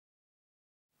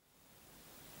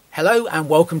Hello and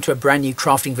welcome to a brand new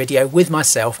crafting video with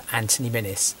myself, Anthony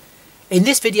Minnis. In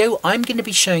this video I'm going to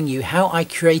be showing you how I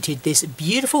created this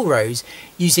beautiful rose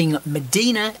using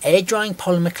Modena air drying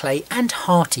polymer clay and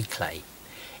hearty clay.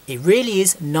 It really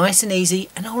is nice and easy,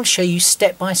 and I'll show you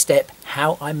step by step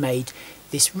how I made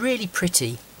this really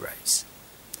pretty rose.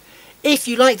 If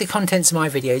you like the contents of my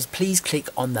videos, please click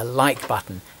on the like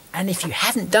button. And if you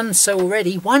haven't done so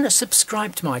already, why not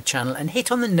subscribe to my channel and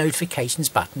hit on the notifications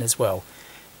button as well.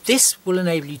 This will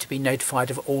enable you to be notified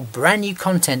of all brand new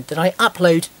content that I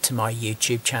upload to my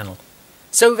YouTube channel.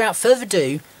 So without further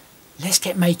ado, let's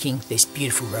get making this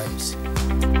beautiful rose.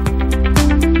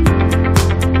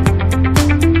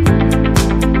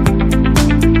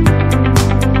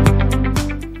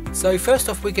 So first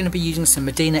off, we're going to be using some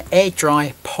Modena air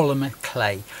dry polymer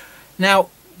clay. Now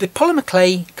the polymer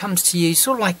clay comes to you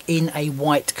sort of like in a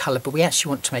white colour, but we actually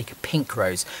want to make a pink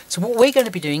rose. So what we're going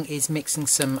to be doing is mixing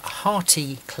some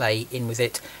hearty clay in with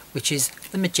it, which is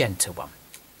the magenta one.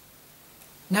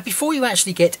 Now before you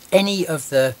actually get any of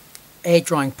the air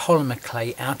drying polymer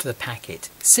clay out of the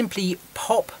packet, simply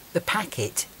pop the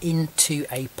packet into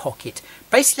a pocket.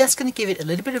 Basically that's going to give it a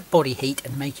little bit of body heat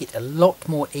and make it a lot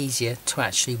more easier to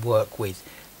actually work with.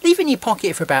 Leave it in your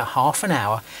pocket for about half an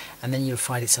hour and then you'll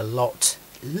find it's a lot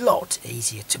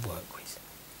easier to work with.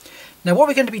 Now what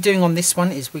we're going to be doing on this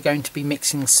one is we're going to be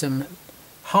mixing some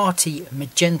hearty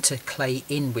magenta clay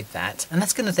in with that, and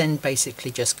that's going to then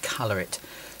basically just colour it.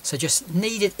 So just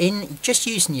knead it in, just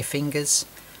using your fingers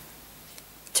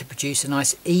to produce a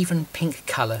nice even pink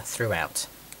colour throughout.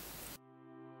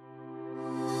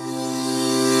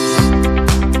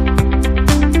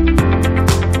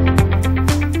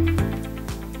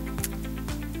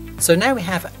 So now we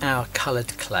have our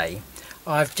coloured clay.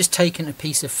 I've just taken a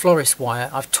piece of florist wire,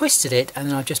 I've twisted it, and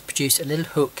then I've just produced a little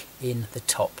hook in the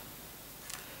top.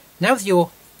 Now with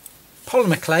your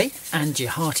polymer clay and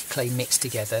your hearty clay mixed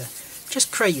together,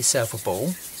 just create yourself a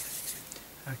ball.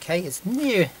 Okay, as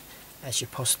near as you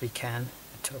possibly can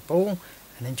to a ball,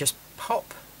 and then just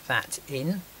pop that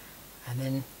in and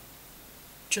then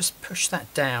just push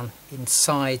that down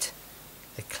inside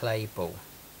the clay ball.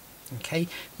 Okay,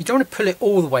 you don't want to pull it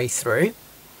all the way through,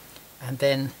 and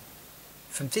then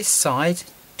from this side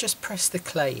just press the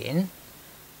clay in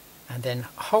and then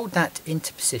hold that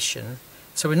into position.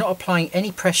 So we're not applying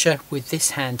any pressure with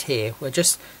this hand here, we're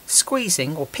just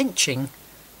squeezing or pinching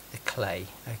the clay,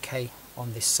 okay,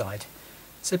 on this side.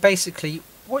 So basically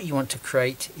what you want to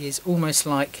create is almost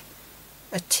like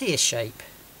a tear shape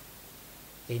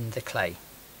in the clay.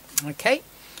 Okay,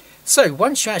 so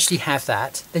once you actually have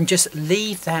that, then just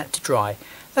leave that to dry.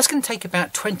 That's going to take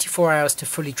about 24 hours to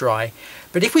fully dry,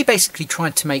 but if we basically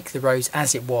tried to make the rose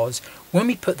as it was, when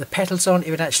we put the petals on, it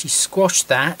would actually squash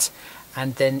that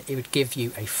and then it would give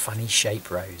you a funny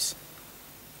shaped rose.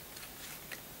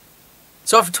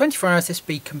 So after 24 hours this will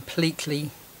be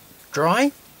completely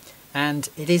dry and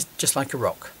it is just like a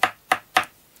rock.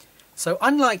 So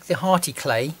unlike the hearty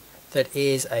clay that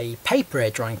is a paper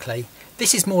air drying clay,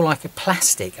 this is more like a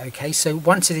plastic, okay, so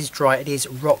once it is dry it is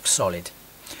rock solid.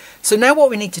 So now what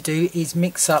we need to do is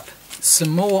mix up some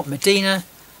more Modena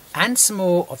and some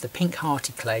more of the pink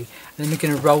hearty clay, and then we're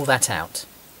going to roll that out.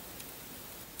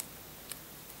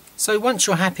 So once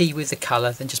you're happy with the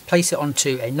colour, then just place it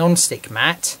onto a non-stick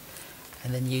mat,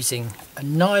 and then using a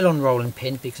nylon rolling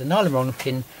pin, because a nylon rolling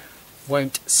pin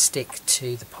won't stick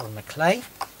to the polymer clay.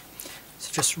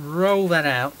 So just roll that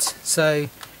out, so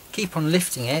keep on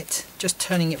lifting it, just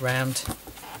turning it round,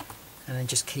 and then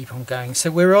just keep on going.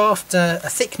 So we're after a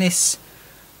thickness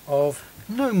of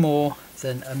no more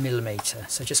than 1 millimetre.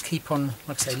 So just keep on,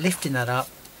 like I say, lifting that up,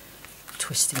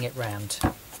 twisting it round.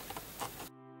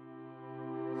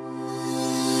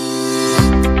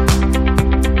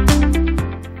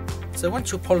 So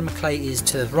once your polymer clay is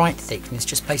to the right thickness,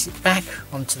 just place it back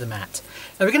onto the mat.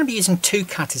 Now we're going to be using two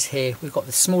cutters here. We've got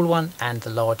the smaller one and the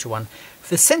larger one. For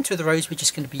the centre of the rose, we're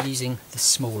just going to be using the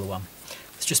smaller one.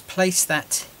 So just place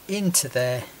that into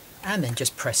there and then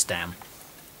just press down.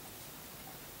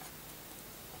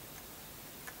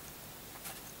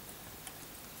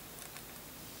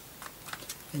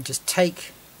 And just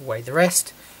take away the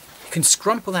rest. You can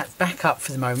scrumple that back up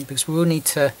for the moment because we will need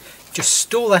to just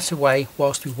store that away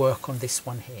whilst we work on this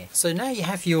one here. So now you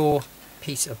have your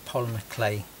piece of polymer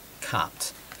clay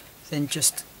cut, then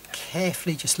just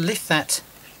carefully just lift that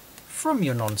from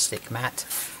your non-stick mat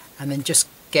and then just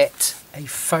get a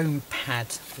foam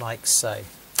pad like so.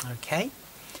 Okay,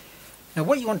 now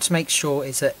what you want to make sure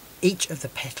is that each of the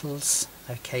petals,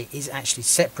 okay, is actually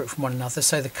separate from one another,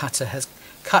 so the cutter has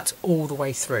cut all the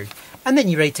way through, and then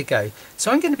you're ready to go.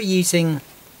 So I'm going to be using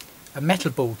a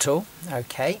metal ball tool,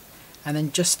 okay, and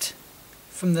then just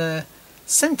from the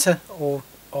center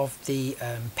of the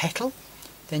petal,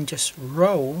 then just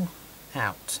roll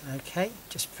out. Okay,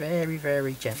 just very,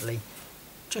 very gently,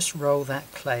 just roll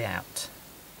that clay out,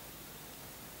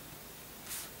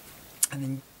 and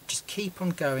then just keep on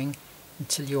going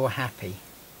until you're happy.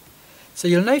 So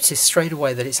you'll notice straight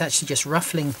away that it's actually just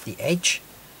ruffling the edge,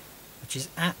 which is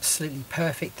absolutely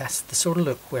perfect. That's the sort of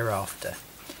look we're after.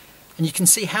 And you can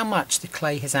see how much the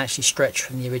clay has actually stretched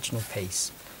from the original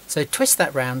piece. So twist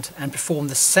that round and perform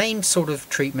the same sort of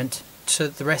treatment to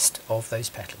the rest of those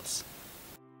petals.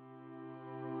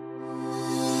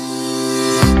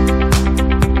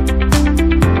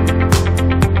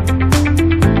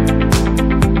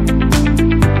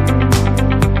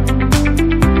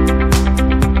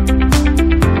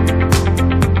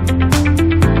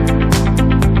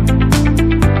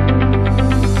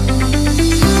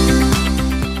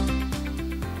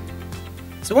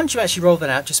 So once you actually roll that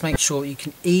out, just make sure you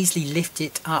can easily lift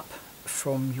it up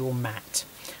from your mat.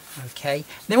 Okay, and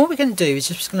then what we're going to do is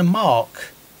just going to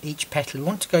mark each petal. We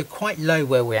want to go quite low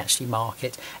where we actually mark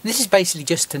it. And this is basically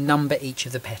just to number each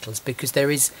of the petals, because there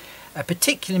is a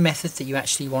particular method that you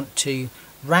actually want to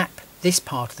wrap this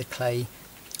part of the clay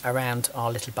around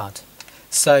our little bud.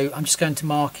 So I'm just going to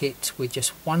mark it with just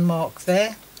one mark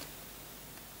there,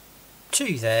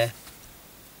 2 there,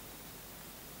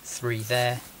 3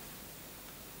 there,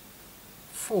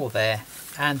 4 there,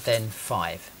 and then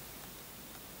 5.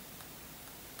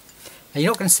 Now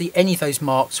you're not going to see any of those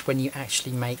marks when you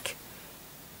actually make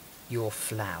your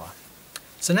flower.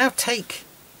 So now take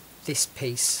this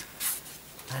piece,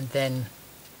 and then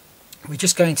we're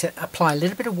just going to apply a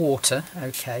little bit of water,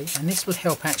 okay, and this will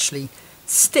help actually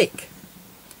stick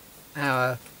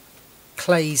our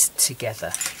clays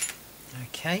together.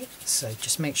 Okay, so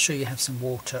just make sure you have some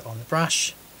water on the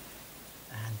brush,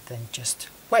 and then just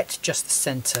wet just the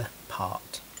center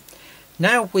part.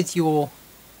 Now with your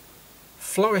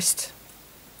florist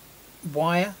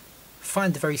wire,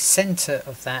 find the very center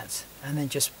of that and then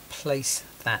just place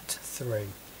that through.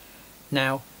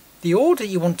 Now the order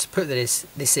you want to put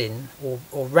this in, or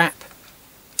wrap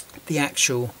the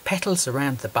actual petals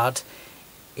around the bud,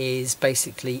 is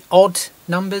basically odd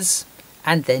numbers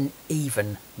and then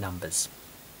even numbers.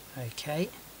 Okay,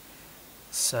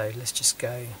 so let's just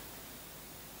go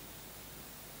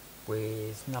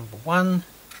with number 1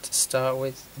 to start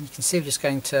with, and you can see we're just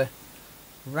going to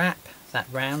wrap that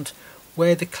round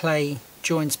where the clay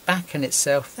joins back on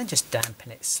itself, then just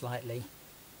dampen it slightly.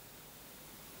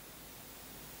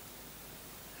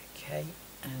 Okay,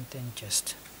 and then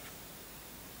just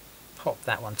pop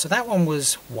that one. So that one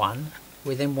was 1.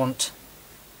 We then want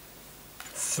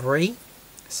 3.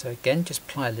 So again, just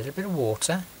apply a little bit of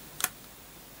water.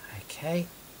 Okay,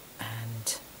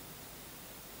 and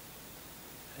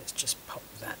let's just pop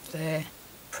that there,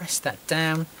 press that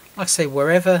down. Like I say,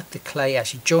 wherever the clay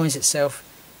actually joins itself,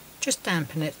 just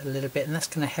dampen it a little bit, and that's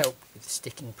going to help with the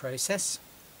sticking process.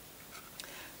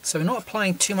 So we're not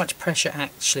applying too much pressure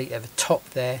actually at the top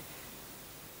there.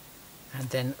 And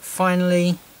then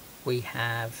finally we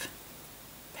have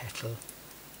petal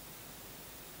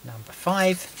number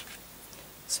 5.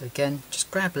 So again,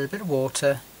 just grab a little bit of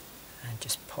water and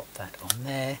just pop that on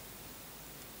there,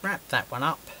 wrap that one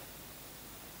up.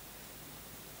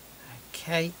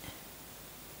 Okay,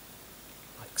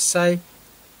 like so,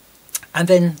 and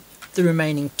then the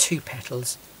remaining 2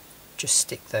 petals, just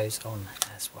stick those on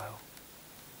as well.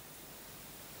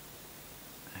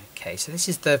 Okay, so this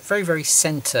is the very, very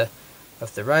center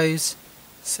of the rose,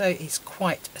 so it's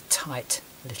quite a tight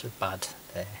little bud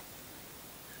there.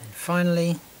 And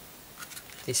finally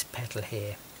this petal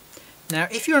here. Now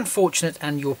if you're unfortunate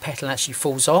and your petal actually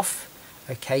falls off,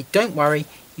 okay, don't worry,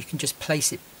 you can just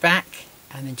place it back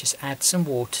and then just add some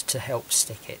water to help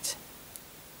stick it.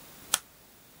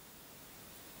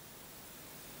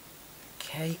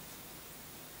 Okay,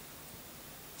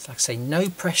 so like I say, no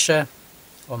pressure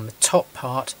on the top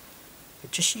part,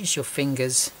 but just use your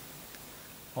fingers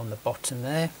on the bottom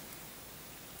there,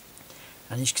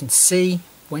 and you can see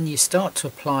when you start to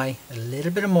apply a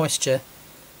little bit of moisture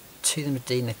to the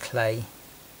Modena clay,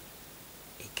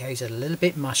 it goes a little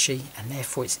bit mushy, and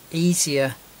therefore it's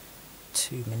easier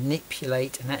to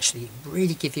manipulate and actually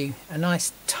really give you a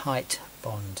nice tight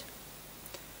bond.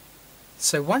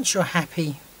 So once you're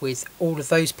happy with all of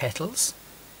those petals,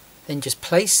 then just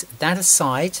place that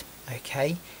aside,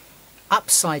 okay,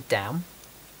 upside down,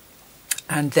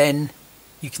 and then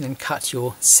you can then cut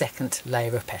your second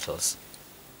layer of petals.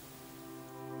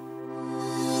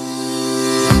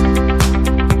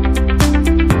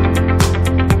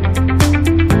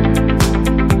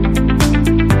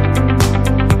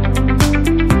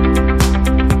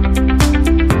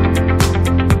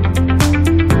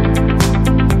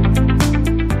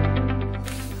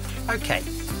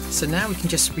 So now we can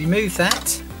just remove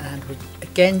that, and we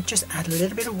again just add a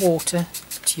little bit of water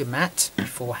to your mat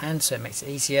beforehand so it makes it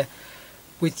easier.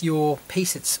 With your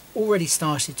piece that's already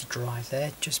started to dry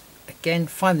there, just again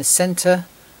find the center,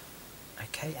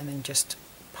 okay, and then just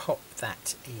pop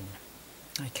that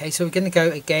in. Okay, so we're going to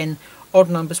go again odd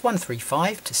numbers 1, 3,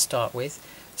 5 to start with.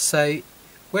 So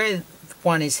where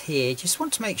 1 is here, just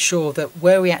want to make sure that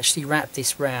where we actually wrap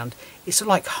this round, it's sort of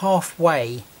like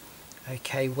halfway,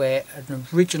 okay, where an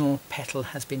original petal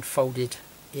has been folded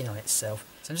in on itself.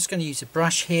 So I'm just going to use a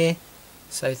brush here.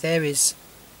 So there is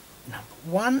number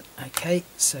 1. Okay,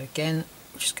 so again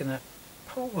I'm just going to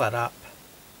pull that up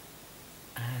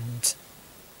and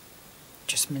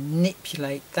just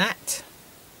manipulate that.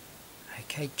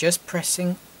 Okay, just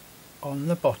pressing on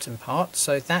the bottom part.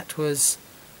 So that was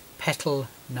petal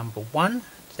number 1.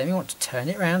 Then we want to turn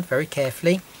it around very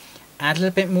carefully, add a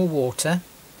little bit more water.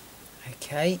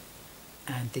 Okay,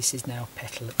 and this is now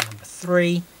petal number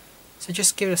 3. So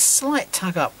just give it a slight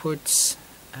tug upwards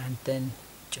and then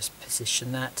just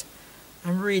position that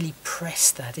and really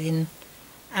press that in.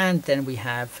 And then we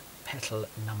have petal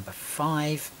number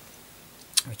 5,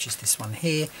 which is this one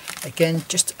here. Again,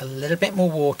 just a little bit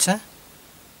more water.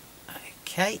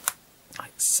 Okay,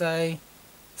 like so,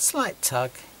 slight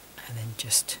tug, and then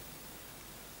just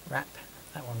wrap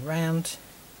that one round.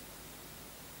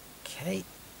 Okay,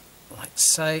 like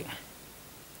so.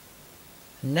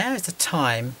 Now is the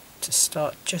time to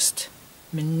start just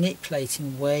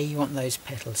manipulating where you want those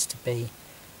petals to be.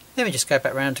 Then we just go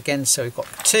back round again, so we've got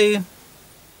 2,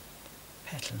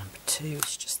 petal number 2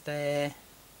 is just there.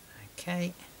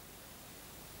 Okay,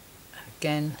 and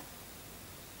again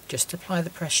just apply the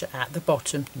pressure at the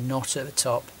bottom, not at the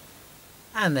top,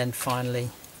 and then finally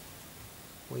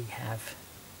we have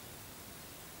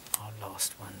our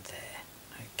last one there.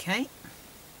 Okay,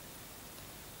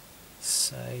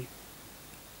 so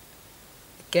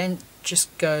again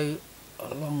just go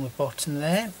along the bottom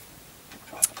there,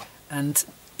 and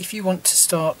if you want to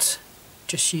start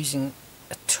just using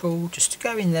a tool just to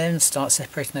go in there and start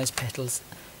separating those petals,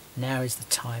 now is the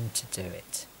time to do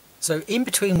it. So in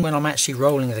between when I'm actually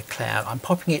rolling the cloud, I'm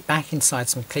popping it back inside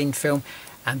some cling film,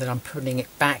 and then I'm putting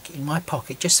it back in my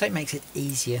pocket just so it makes it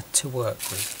easier to work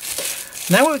with.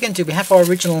 Now what we're going to do, we have our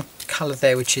original colour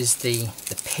there, which is the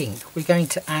pink. We're going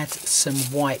to add some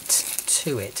white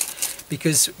to it,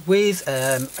 because with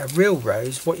a real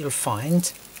rose what you'll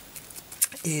find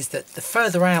is that the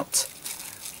further out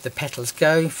the petals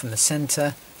go from the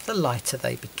centre, the lighter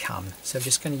they become. So I'm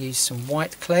just going to use some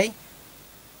white clay.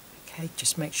 Okay,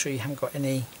 just make sure you haven't got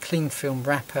any cling film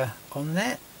wrapper on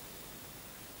there.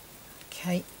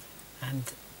 Okay,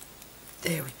 and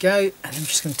there we go. And I'm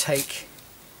just going to take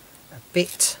a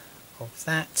bit of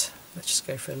that. Let's just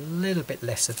go for a little bit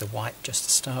less of the white just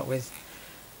to start with.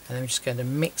 And then we're just going to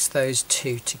mix those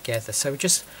two together. So we're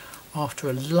just after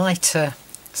a lighter,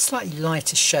 slightly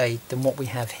lighter shade than what we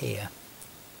have here.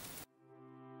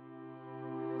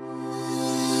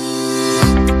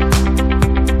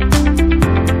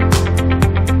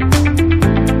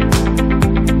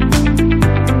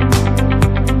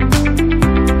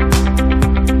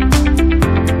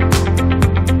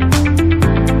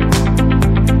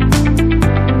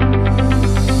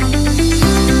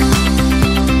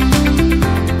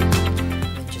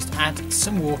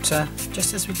 Some water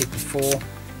just as we did before,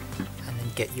 and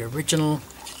then get your original,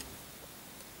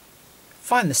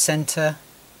 find the center,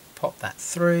 pop that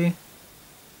through,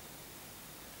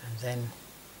 and then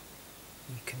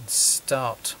you can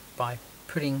start by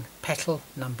putting petal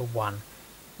number 1,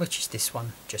 which is this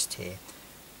one just here.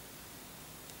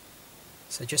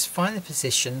 So just find the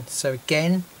position. So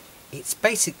again, it's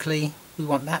basically, we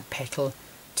want that petal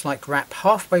to like wrap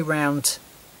halfway round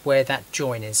where that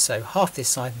join is, so half this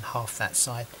side and half that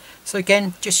side. So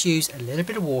again, just use a little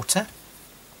bit of water.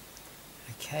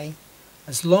 Okay,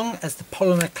 as long as the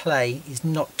polymer clay is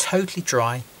not totally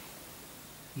dry,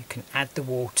 you can add the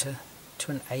water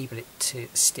to enable it to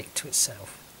stick to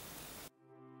itself.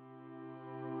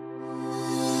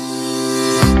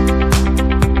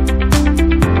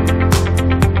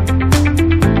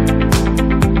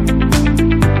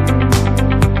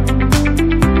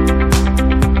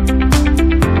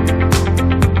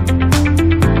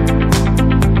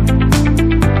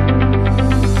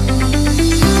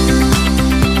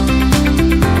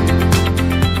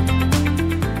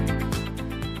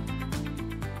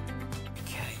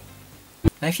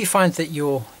 Now if you find that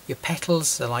your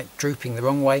petals are like drooping the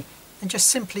wrong way, then just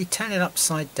simply turn it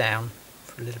upside down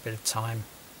for a little bit of time.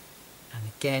 And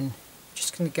again,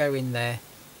 just going to go in there,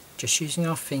 just using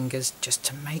our fingers just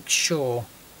to make sure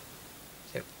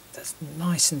that that's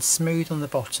nice and smooth on the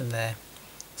bottom there.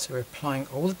 So we're applying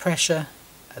all the pressure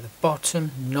at the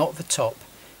bottom, not the top,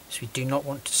 so we do not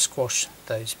want to squash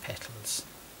those petals.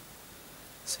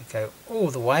 So go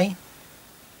all the way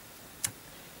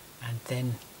and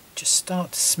then just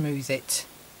start to smooth it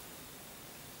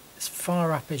as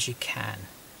far up as you can,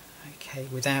 okay,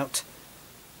 without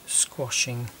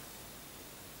squashing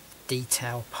the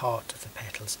detail part of the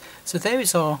petals. So there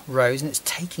is our rose, and it's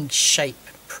taking shape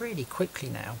pretty quickly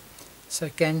now. So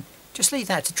again, just leave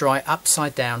that to dry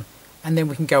upside down, and then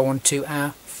we can go on to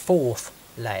our fourth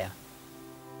layer.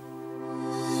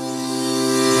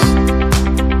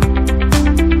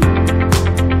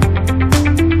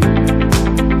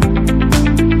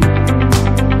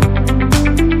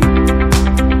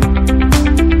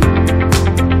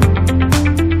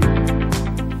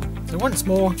 Once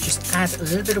more, just add a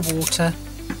little bit of water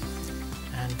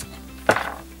and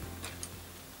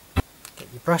get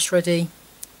your brush ready.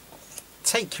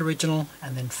 Take your original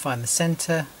and then find the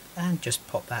centre and just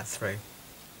pop that through.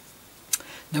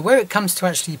 Now where it comes to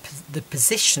actually the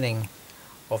positioning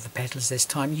of the petals this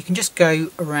time, you can just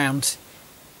go around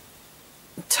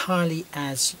entirely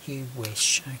as you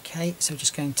wish. Okay, so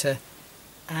just going to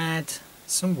add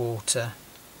some water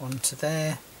onto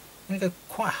there. I'm going to go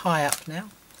quite high up now.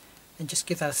 And just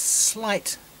give that a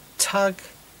slight tug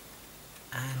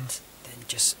and then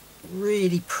just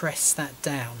really press that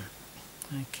down,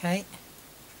 okay,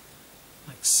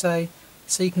 like so.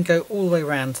 So you can go all the way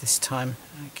around this time,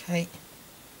 okay.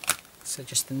 So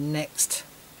just the next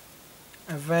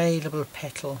available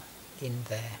petal in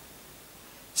there.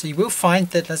 So you will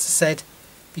find that, as I said,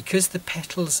 because the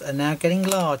petals are now getting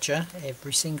larger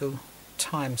every single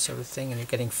time sort of thing, and you're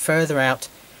getting further out,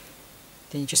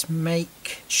 then you just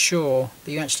make sure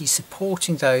that you're actually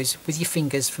supporting those with your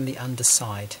fingers from the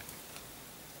underside.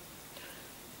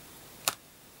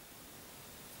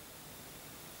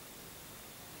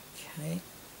 Okay,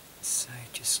 so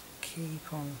just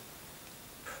keep on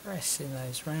pressing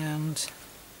those round.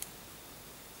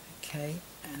 Okay,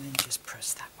 and then just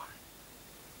press that one.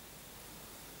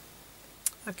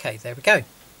 Okay, there we go.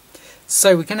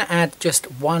 So we're going to add just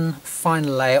one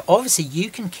final layer. Obviously you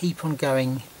can keep on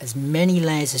going as many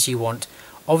layers as you want.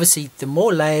 Obviously the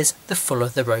more layers, the fuller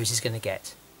the rose is going to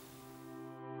get.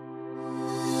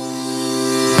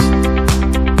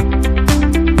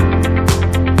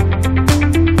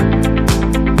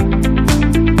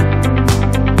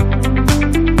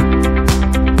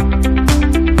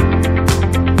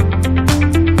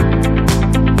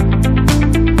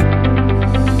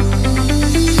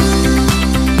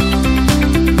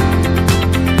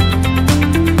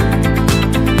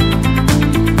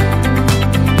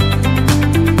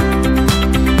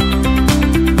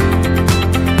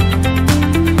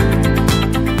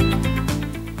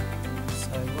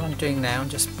 Now,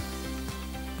 just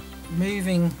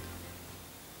moving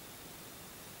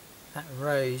that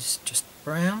rose just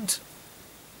round,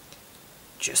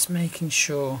 just making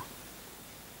sure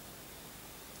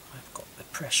I've got the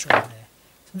pressure on there.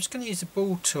 So I'm just going to use a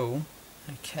ball tool,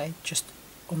 okay, just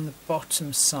on the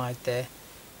bottom side there,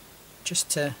 just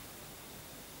to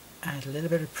add a little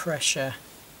bit of pressure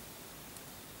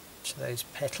to those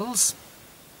petals.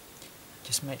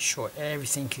 Just make sure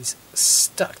everything is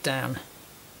stuck down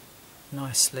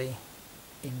nicely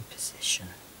in position.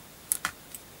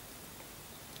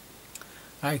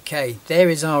 Okay, there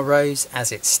is our rose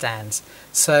as it stands.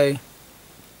 So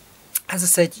as I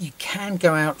said, you can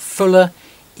go out fuller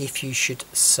if you should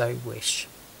so wish.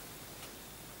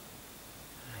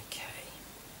 Okay,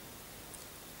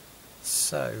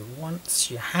 so once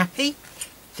you're happy,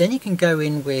 then you can go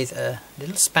in with a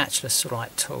little spatula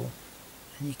slight tool,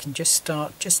 and you can just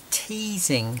start just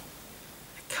teasing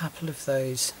a couple of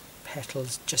those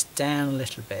petals just down a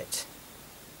little bit.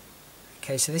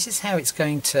 Okay, so this is how it's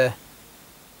going to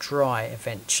dry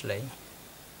eventually.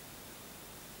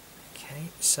 Okay,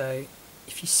 so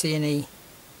if you see any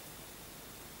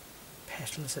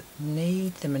petals that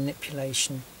need the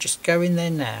manipulation, just go in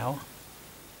there now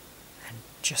and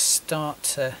just start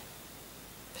to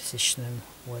position them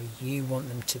where you want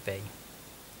them to be.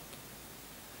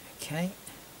 Okay.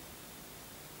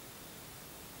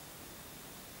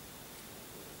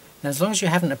 Now, as long as you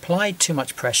haven't applied too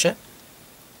much pressure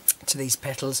to these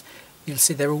petals, you'll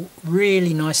see they're all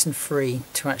really nice and free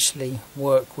to actually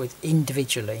work with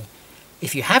individually.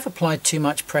 If you have applied too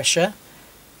much pressure,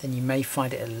 then you may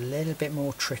find it a little bit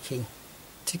more tricky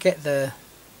to get the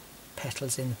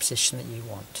petals in the position that you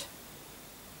want.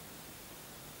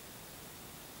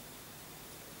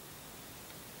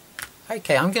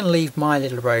 Okay, I'm going to leave my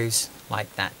little rose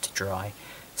like that to dry.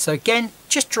 So again,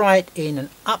 just dry it in an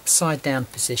upside down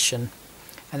position,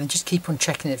 and then just keep on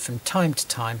checking it from time to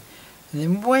time, And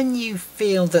then when you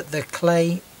feel that the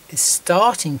clay is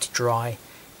starting to dry,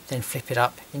 then flip it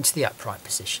up into the upright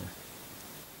position.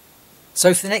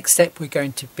 So for the next step, we're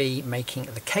going to be making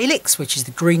the calyx, which is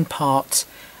the green part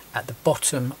at the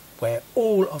bottom where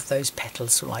all of those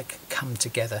petals like come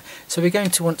together. So we're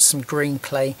going to want some green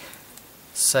clay.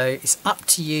 So it's up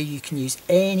to you. You can use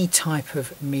any type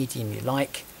of medium you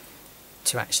like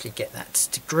to actually get that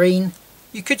to green.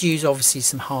 You could use obviously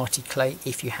some hearty clay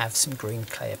if you have some green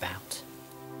clay about.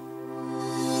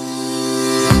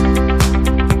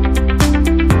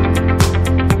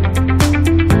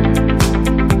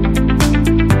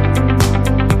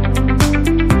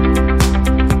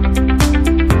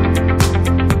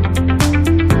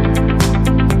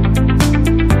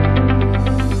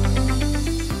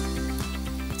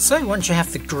 So once you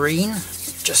have the green,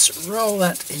 just roll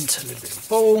that into a little bit of a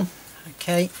ball,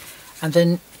 okay, and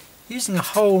then using a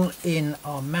hole in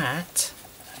our mat,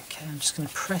 okay, I'm just going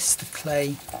to press the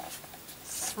clay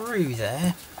through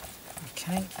there,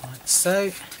 okay, like so,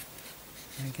 and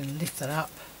we're going to lift that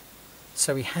up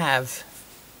so we have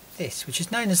this, which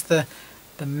is known as the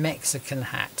Mexican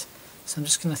hat. So I'm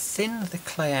just going to thin the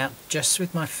clay out just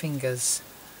with my fingers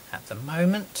at the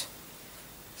moment,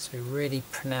 so really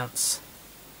pronounce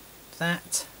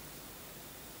that,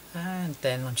 and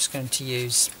then I'm just going to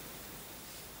use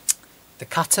the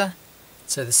cutter.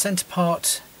 So the center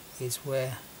part is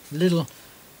where the little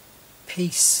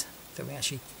piece that we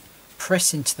actually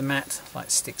press into the mat like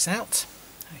sticks out,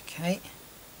 okay,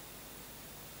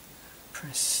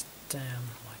 press down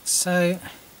like so,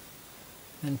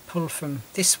 then pull from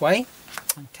this way,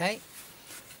 okay,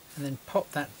 and then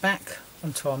pop that back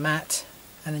onto our mat,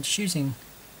 and then just using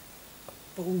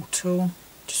a ball tool,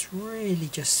 just really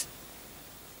just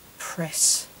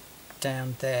press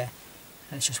down there,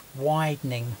 and it's just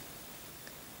widening,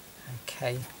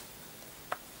 okay,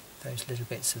 those little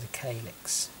bits of the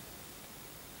calyx,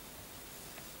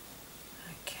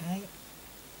 okay.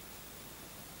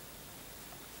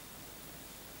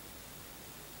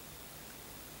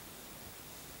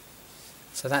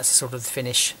 So that's sort of the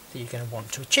finish that you're going to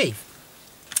want to achieve.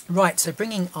 Right, so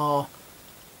bringing our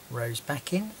rose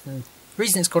back in, and the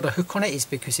reason it's got a hook on it is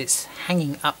because it's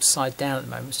hanging upside down at the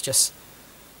moment, so just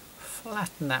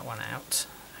flatten that one out,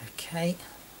 okay,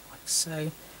 like so,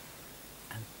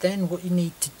 and then what you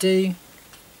need to do,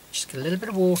 just get a little bit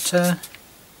of water,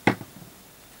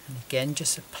 and again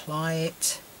just apply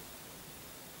it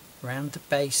around the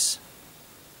base,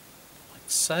 like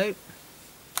so,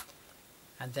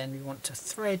 and then we want to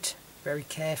thread very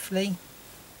carefully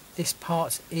this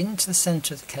part into the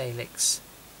centre of the calyx,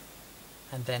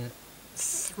 and then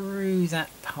through that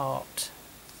part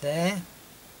there,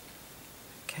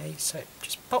 okay, so it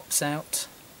just pops out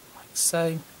like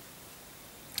so,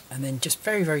 and then just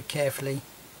very very carefully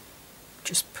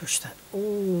just push that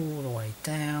all the way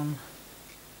down,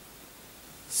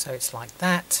 so it's like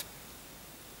that.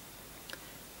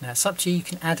 Now it's up to you, you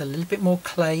can add a little bit more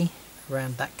clay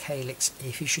around that calyx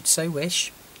if you should so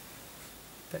wish,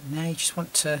 but now you just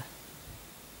want to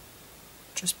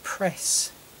just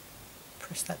press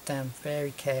that down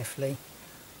very carefully.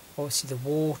 Obviously the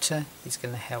water is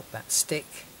going to help that stick,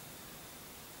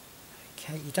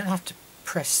 okay, you don't have to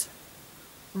press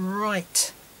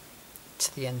right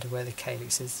to the end of where the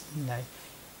calyx is, you know,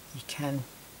 you can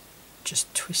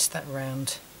just twist that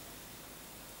round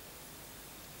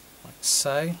like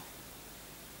so.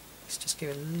 Let's just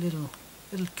give it a little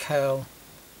curl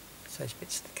to those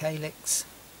bits of the calyx,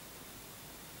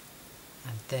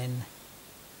 and then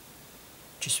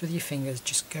just with your fingers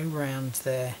just go round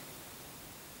there,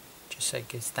 just so it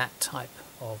gives that type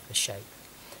of a shape.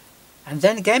 And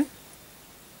then again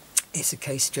it's a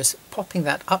case of just popping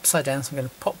that upside down, so I'm going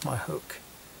to pop my hook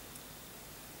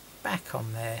back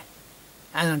on there,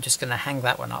 and I'm just going to hang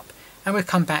that one up, and we'll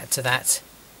come back to that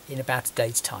in about a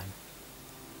day's time.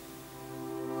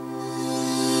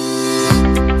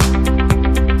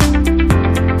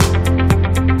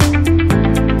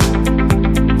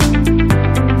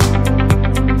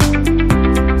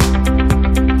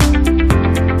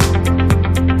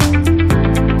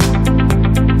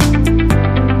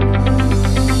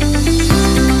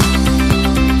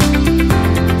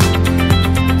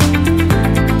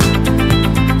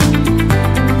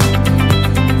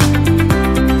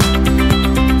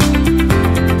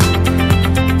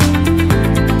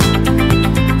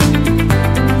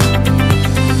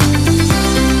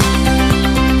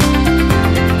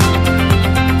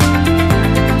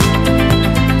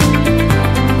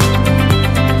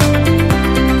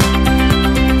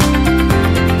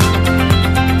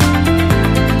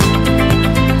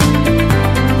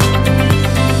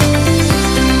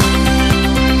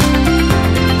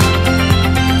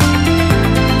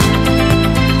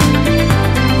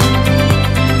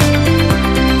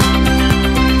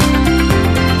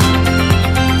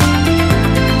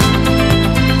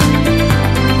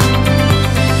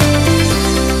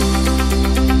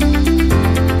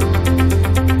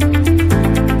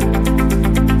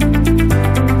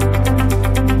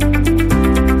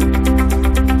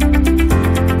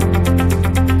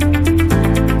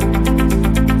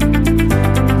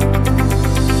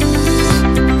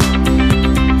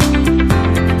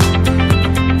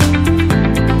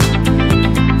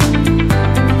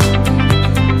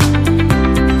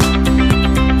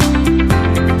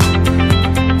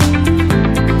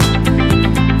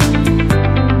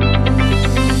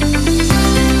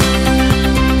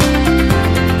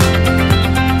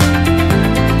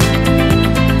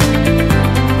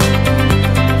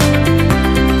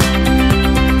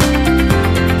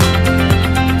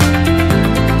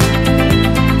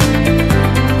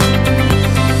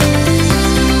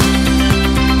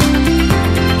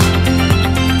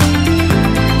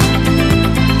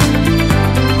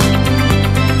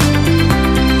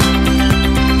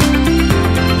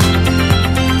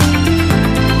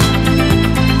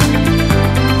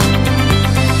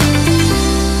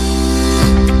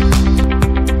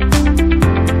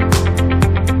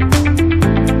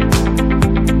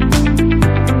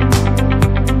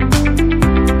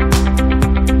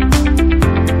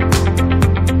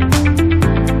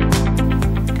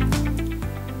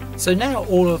 So now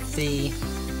all of the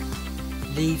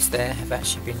leaves there have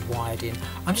actually been wired in.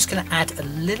 I'm just going to add a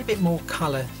little bit more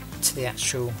colour to the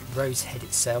actual rose head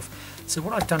itself. So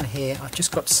what I've done here, I've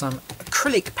just got some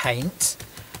acrylic paint.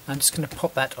 I'm just going to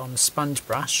pop that on the sponge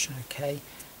brush, okay,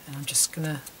 and I'm just going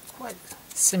to quite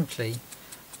simply,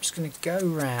 I'm just going to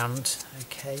go around,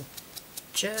 okay,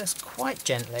 just quite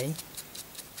gently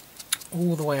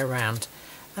all the way around,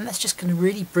 and that's just going to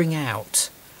really bring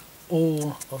out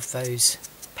all of those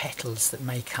petals that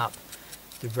make up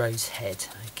the rose head.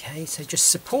 Okay, so just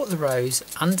support the rose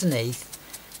underneath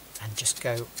and just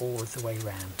go all the way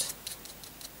around.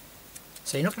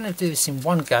 So you're not going to do this in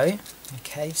one go,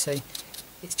 okay, so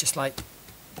it's just like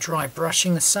dry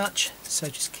brushing as such, so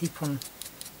just keep on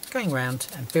going around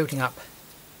and building up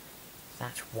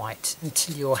that white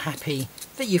until you're happy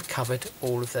that you've covered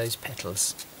all of those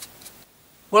petals.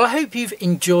 Well, I hope you've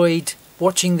enjoyed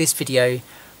watching this video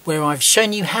where I've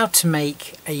shown you how to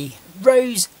make a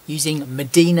rose using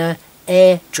Modena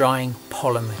air drying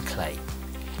polymer clay.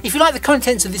 If you like the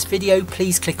contents of this video,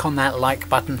 please click on that like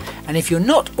button, and if you're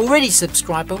not already a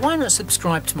subscriber, why not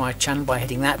subscribe to my channel by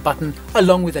hitting that button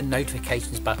along with the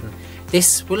notifications button.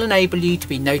 This will enable you to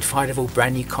be notified of all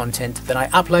brand new content that I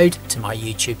upload to my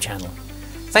YouTube channel.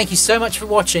 Thank you so much for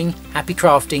watching, happy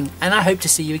crafting, and I hope to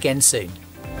see you again soon.